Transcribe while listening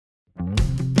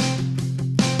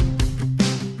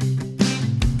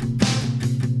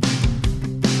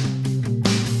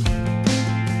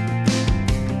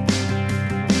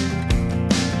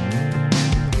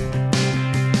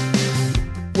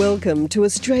Welcome to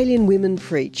Australian Women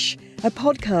Preach, a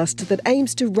podcast that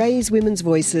aims to raise women's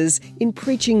voices in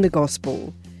preaching the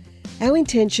gospel. Our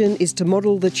intention is to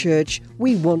model the church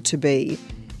we want to be,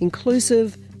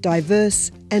 inclusive, diverse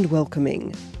and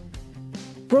welcoming.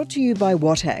 Brought to you by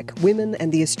WATAC, Women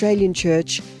and the Australian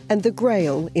Church, and the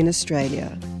Grail in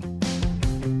Australia.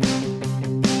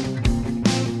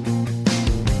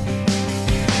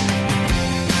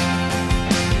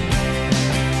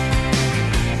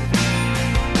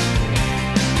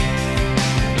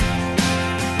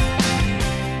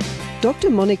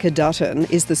 Dr. Monica Dutton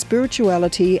is the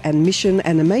Spirituality and Mission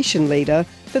Animation Leader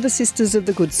for the Sisters of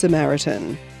the Good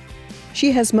Samaritan.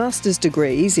 She has master's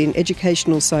degrees in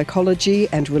educational psychology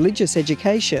and religious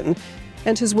education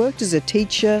and has worked as a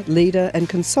teacher, leader and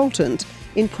consultant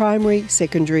in primary,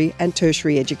 secondary and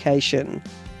tertiary education.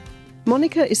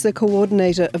 Monica is the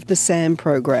coordinator of the SAM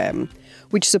program,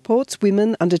 which supports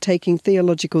women undertaking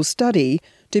theological study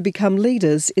to become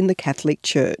leaders in the Catholic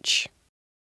Church.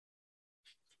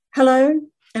 Hello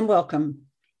and welcome.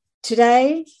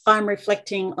 Today I'm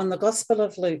reflecting on the Gospel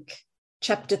of Luke,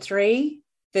 chapter 3,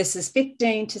 verses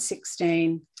 15 to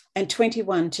 16 and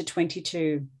 21 to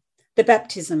 22, the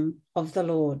baptism of the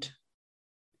Lord.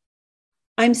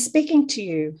 I'm speaking to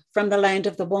you from the land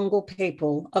of the Wangal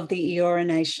people of the Eora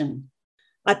Nation.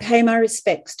 I pay my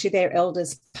respects to their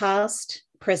elders past,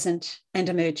 present and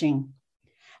emerging,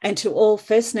 and to all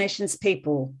First Nations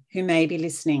people who may be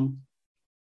listening.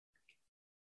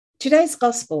 Today's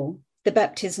Gospel, the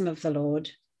baptism of the Lord,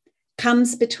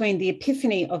 comes between the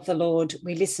Epiphany of the Lord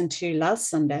we listened to last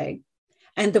Sunday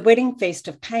and the wedding feast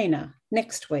of Cana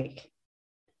next week.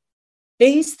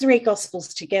 These three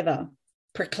Gospels together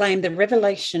proclaim the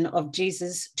revelation of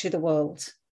Jesus to the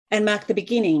world and mark the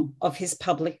beginning of his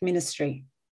public ministry.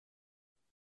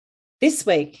 This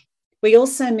week, we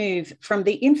also move from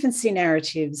the infancy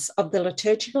narratives of the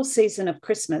liturgical season of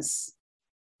Christmas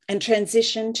and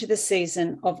transition to the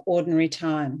season of ordinary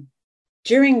time,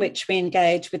 during which we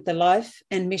engage with the life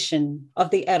and mission of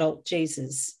the adult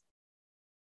Jesus.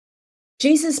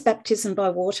 Jesus' baptism by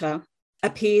water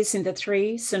appears in the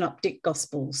three synoptic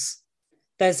Gospels,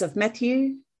 those of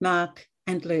Matthew, Mark,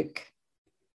 and Luke,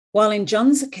 while in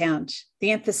John's account,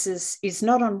 the emphasis is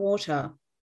not on water,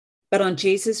 but on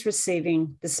Jesus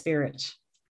receiving the Spirit.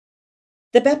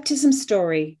 The baptism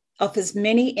story offers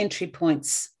many entry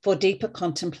points for deeper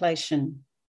contemplation.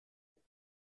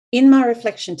 In my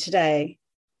reflection today,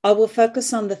 I will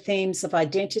focus on the themes of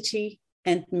identity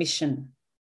and mission.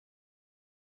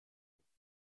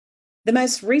 The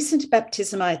most recent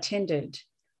baptism I attended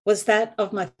was that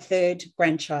of my third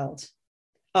grandchild,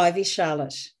 Ivy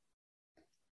Charlotte.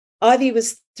 Ivy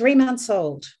was 3 months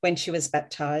old when she was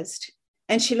baptised,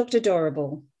 and she looked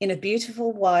adorable in a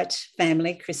beautiful white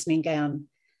family christening gown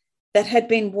that had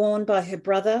been worn by her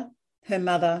brother, her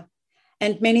mother,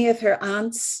 and many of her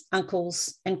aunts,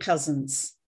 uncles, and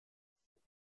cousins.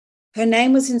 Her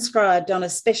name was inscribed on a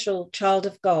special Child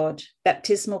of God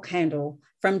baptismal candle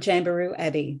from Jamberoo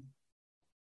Abbey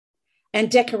and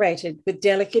decorated with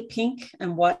delicate pink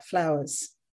and white flowers.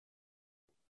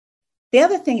 The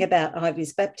other thing about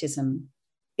Ivy's baptism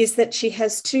is that she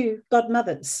has two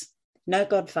godmothers, no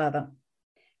godfather,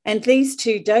 and these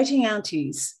two doting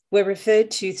aunties were referred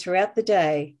to throughout the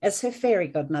day as her fairy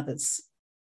godmothers.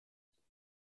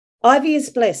 Ivy is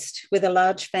blessed with a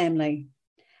large family,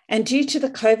 and due to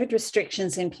the COVID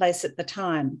restrictions in place at the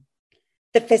time,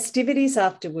 the festivities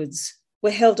afterwards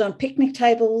were held on picnic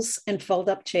tables and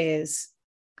fold-up chairs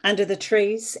under the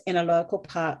trees in a local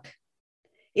park.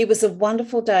 It was a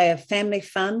wonderful day of family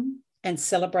fun and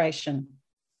celebration.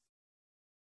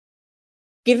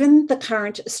 Given the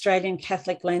current Australian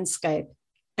Catholic landscape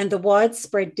and the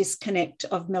widespread disconnect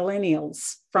of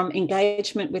millennials from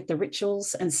engagement with the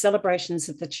rituals and celebrations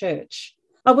of the church,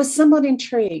 I was somewhat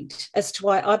intrigued as to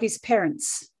why Ivy's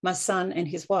parents, my son and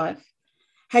his wife,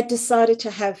 had decided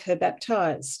to have her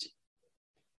baptised.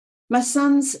 My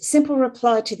son's simple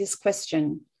reply to this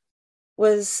question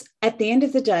was, at the end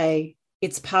of the day,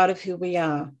 it's part of who we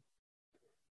are.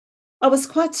 I was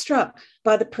quite struck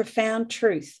by the profound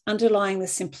truth underlying the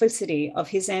simplicity of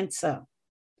his answer.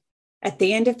 At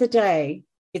the end of the day,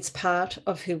 it's part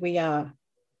of who we are.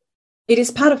 It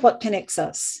is part of what connects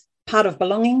us, part of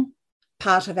belonging,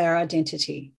 part of our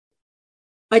identity.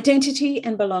 Identity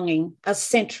and belonging are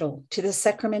central to the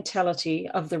sacramentality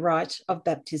of the rite of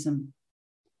baptism.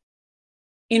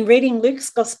 In reading Luke's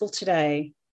Gospel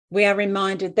today, we are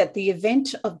reminded that the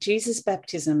event of Jesus'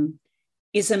 baptism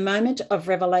is a moment of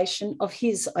revelation of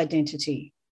his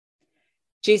identity.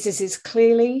 Jesus is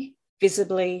clearly,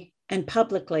 visibly, and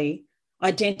publicly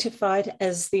identified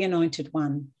as the Anointed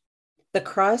One, the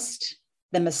Christ,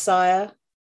 the Messiah,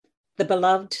 the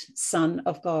beloved Son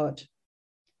of God.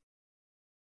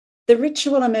 The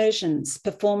ritual immersions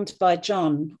performed by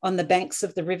John on the banks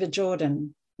of the River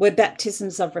Jordan were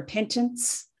baptisms of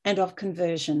repentance and of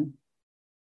conversion.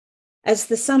 As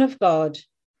the Son of God,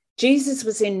 Jesus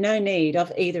was in no need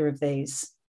of either of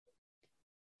these.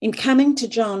 In coming to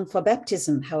John for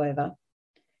baptism, however,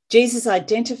 Jesus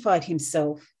identified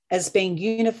himself as being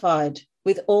unified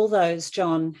with all those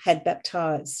John had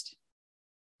baptized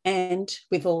and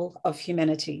with all of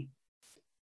humanity.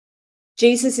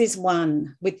 Jesus is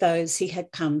one with those he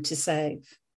had come to save.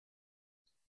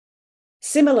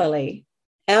 Similarly,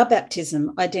 our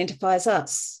baptism identifies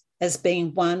us as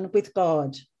being one with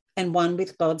God and one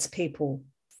with God's people.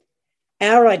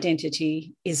 Our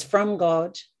identity is from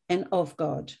God and of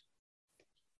God.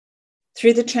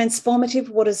 Through the transformative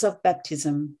waters of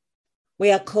baptism,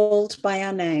 we are called by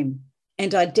our name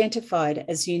and identified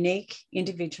as unique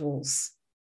individuals.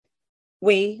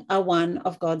 We are one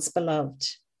of God's beloved,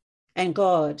 and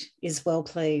God is well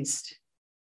pleased.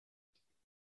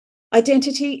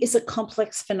 Identity is a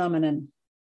complex phenomenon.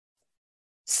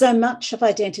 So much of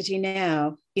identity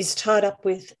now is tied up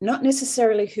with not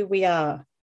necessarily who we are,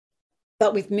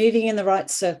 but with moving in the right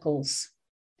circles,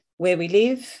 where we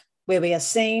live, where we are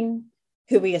seen,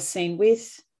 who we are seen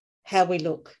with, how we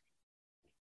look.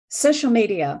 Social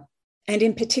media, and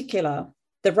in particular,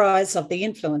 the rise of the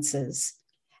influencers,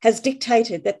 has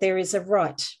dictated that there is a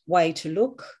right way to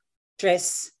look,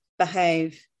 dress,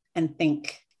 behave, and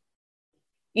think.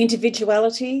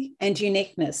 Individuality and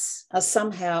uniqueness are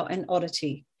somehow an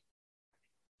oddity,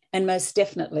 and most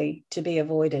definitely to be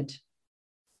avoided.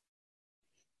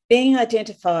 Being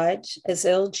identified as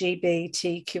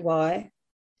LGBTQI,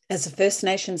 as a First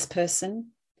Nations person,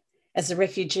 as a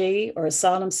refugee or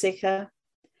asylum seeker,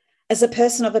 as a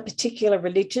person of a particular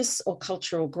religious or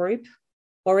cultural group,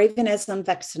 or even as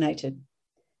unvaccinated,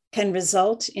 can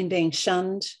result in being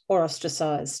shunned or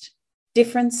ostracised.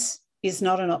 Difference is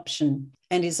not an option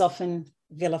and is often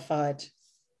vilified.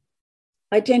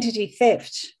 Identity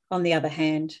theft, on the other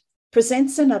hand,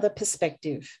 presents another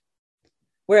perspective,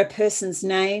 where a person's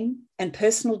name and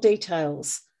personal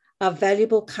details are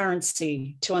valuable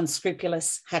currency to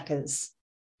unscrupulous hackers.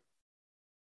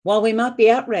 While we might be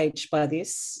outraged by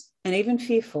this and even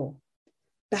fearful,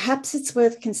 perhaps it's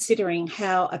worth considering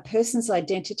how a person's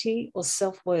identity or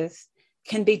self-worth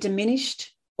can be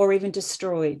diminished or even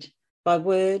destroyed by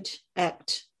word,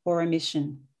 act, or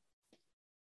omission.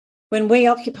 When we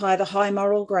occupy the high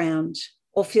moral ground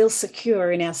or feel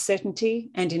secure in our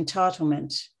certainty and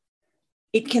entitlement,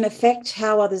 it can affect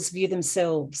how others view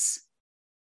themselves.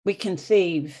 We can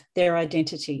thieve their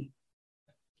identity.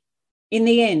 In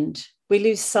the end, we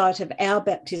lose sight of our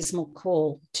baptismal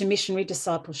call to missionary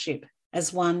discipleship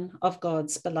as one of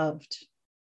God's beloved.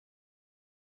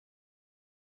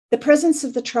 The presence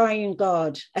of the triune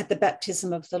God at the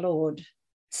baptism of the Lord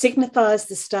signifies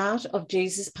the start of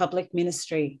Jesus' public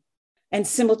ministry and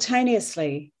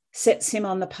simultaneously sets him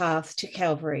on the path to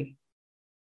Calvary.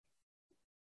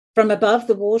 From above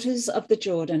the waters of the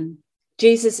Jordan,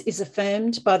 Jesus is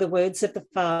affirmed by the words of the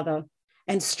Father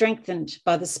and strengthened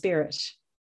by the Spirit.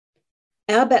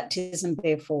 Our baptism,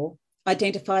 therefore,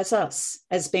 identifies us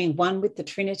as being one with the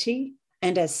Trinity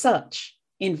and as such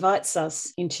invites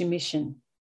us into mission.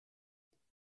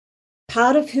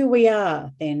 Part of who we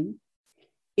are, then,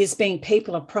 is being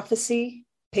people of prophecy,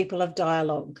 people of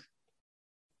dialogue.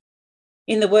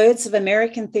 In the words of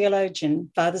American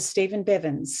theologian Father Stephen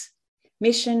Bevans,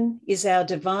 mission is our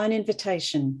divine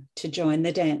invitation to join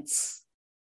the dance.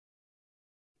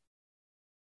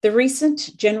 The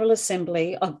recent General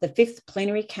Assembly of the Fifth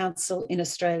Plenary Council in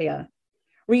Australia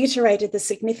reiterated the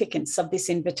significance of this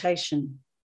invitation.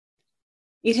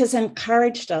 It has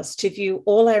encouraged us to view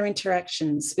all our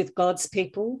interactions with God's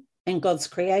people and God's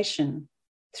creation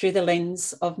through the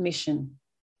lens of mission,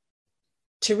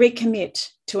 to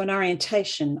recommit to an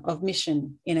orientation of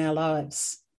mission in our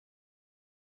lives.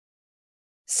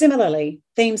 Similarly,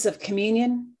 themes of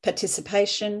communion,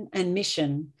 participation, and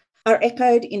mission are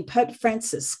echoed in Pope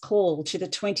Francis' call to the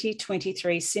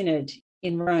 2023 Synod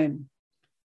in Rome.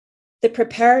 The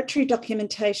preparatory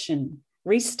documentation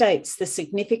restates the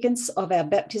significance of our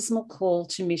baptismal call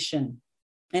to mission,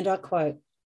 and I quote,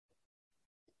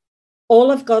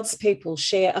 "All of God's people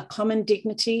share a common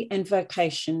dignity and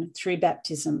vocation through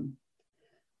baptism.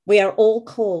 We are all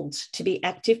called to be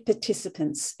active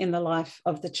participants in the life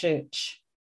of the Church."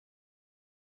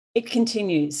 It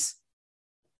continues,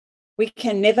 "We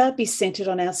can never be centred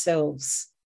on ourselves.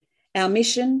 Our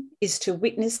mission is to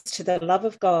witness to the love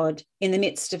of God in the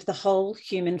midst of the whole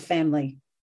human family.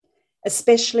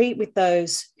 especially with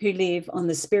those who live on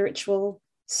the spiritual,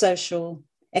 social,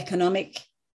 economic,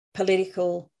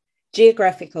 political,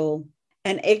 geographical,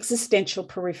 and existential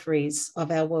peripheries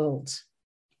of our world."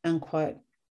 Unquote.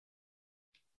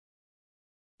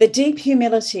 The deep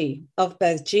humility of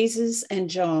both Jesus and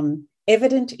John,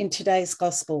 evident in today's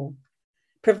gospel,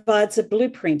 provides a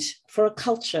blueprint for a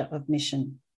culture of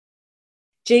mission.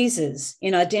 Jesus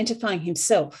in identifying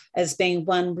himself as being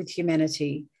one with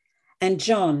humanity, and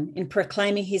John in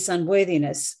proclaiming his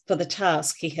unworthiness for the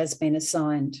task he has been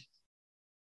assigned.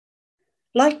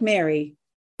 Like Mary,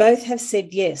 both have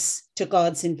said yes to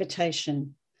God's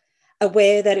invitation,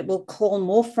 aware that it will call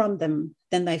more from them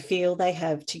than they feel they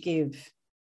have to give.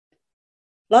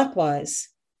 Likewise,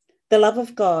 the love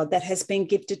of God that has been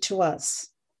gifted to us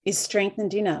is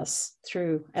strengthened in us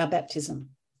through our baptism.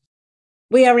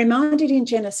 We are reminded in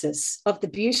Genesis of the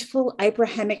beautiful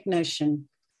Abrahamic notion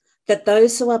that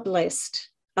those who are blessed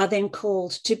are then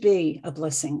called to be a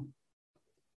blessing.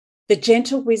 The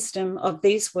gentle wisdom of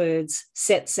these words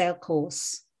sets our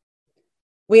course.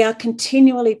 We are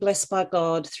continually blessed by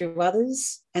God through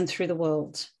others and through the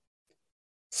world.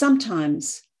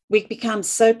 Sometimes we become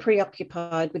so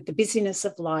preoccupied with the busyness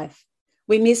of life,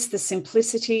 we miss the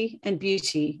simplicity and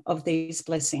beauty of these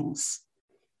blessings.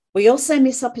 We also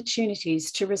miss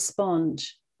opportunities to respond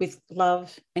with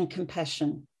love and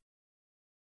compassion.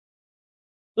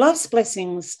 Life's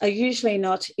blessings are usually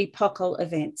not epochal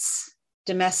events,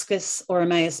 Damascus or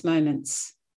Emmaus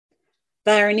moments.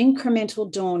 They are an incremental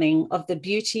dawning of the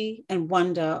beauty and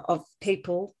wonder of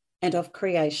people and of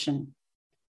creation,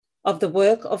 of the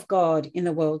work of God in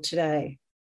the world today.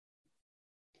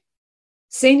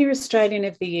 Senior Australian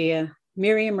of the Year,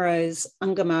 Miriam Rose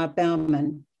Ungamar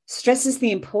Bauman, stresses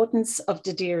the importance of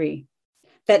Didiri,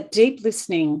 that deep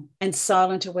listening and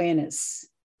silent awareness,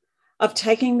 of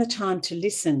taking the time to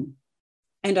listen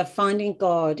and of finding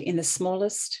God in the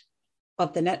smallest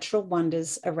of the natural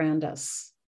wonders around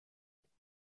us.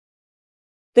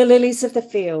 The lilies of the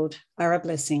field are a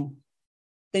blessing.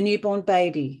 The newborn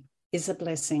baby is a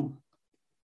blessing.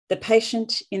 The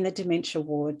patient in the dementia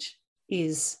ward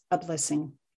is a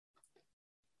blessing.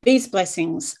 These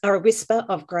blessings are a whisper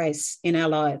of grace in our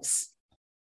lives.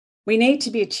 We need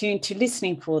to be attuned to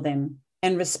listening for them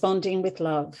and responding with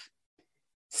love,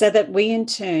 so that we in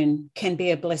turn can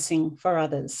be a blessing for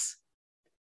others.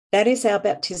 That is our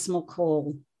baptismal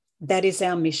call. That is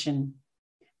our mission.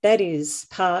 That is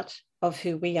part of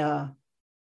who we are.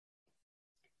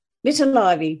 Little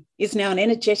Ivy is now an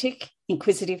energetic,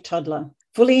 inquisitive toddler,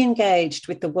 fully engaged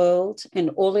with the world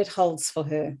and all it holds for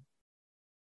her.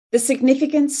 The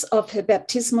significance of her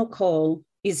baptismal call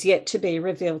is yet to be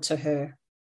revealed to her.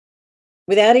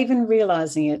 Without even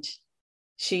realising it,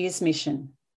 she is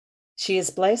mission. She is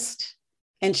blessed,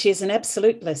 and she is an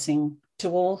absolute blessing to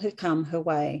all who come her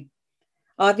way.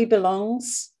 Ivy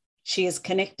belongs, she is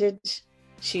connected,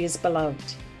 she is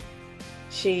beloved.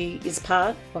 She is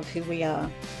part of who we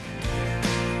are.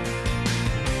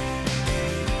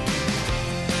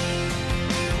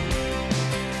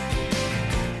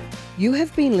 You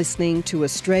have been listening to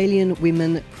Australian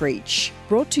Women Preach,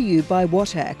 brought to you by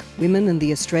WATAC, Women in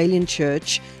the Australian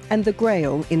Church, and the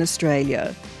Grail in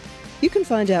Australia. You can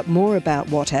find out more about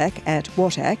WATAC at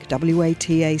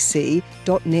watac.net.au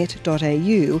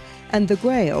and the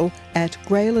Grail at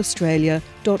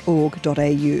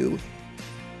grailaustralia.org.au.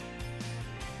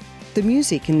 The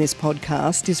music in this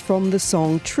podcast is from the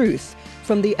song Truth,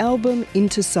 from the album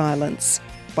Into Silence,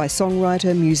 by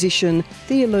songwriter, musician,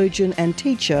 theologian and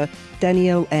teacher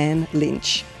Danielle Ann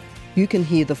Lynch. You can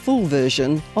hear the full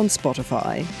version on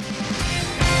Spotify.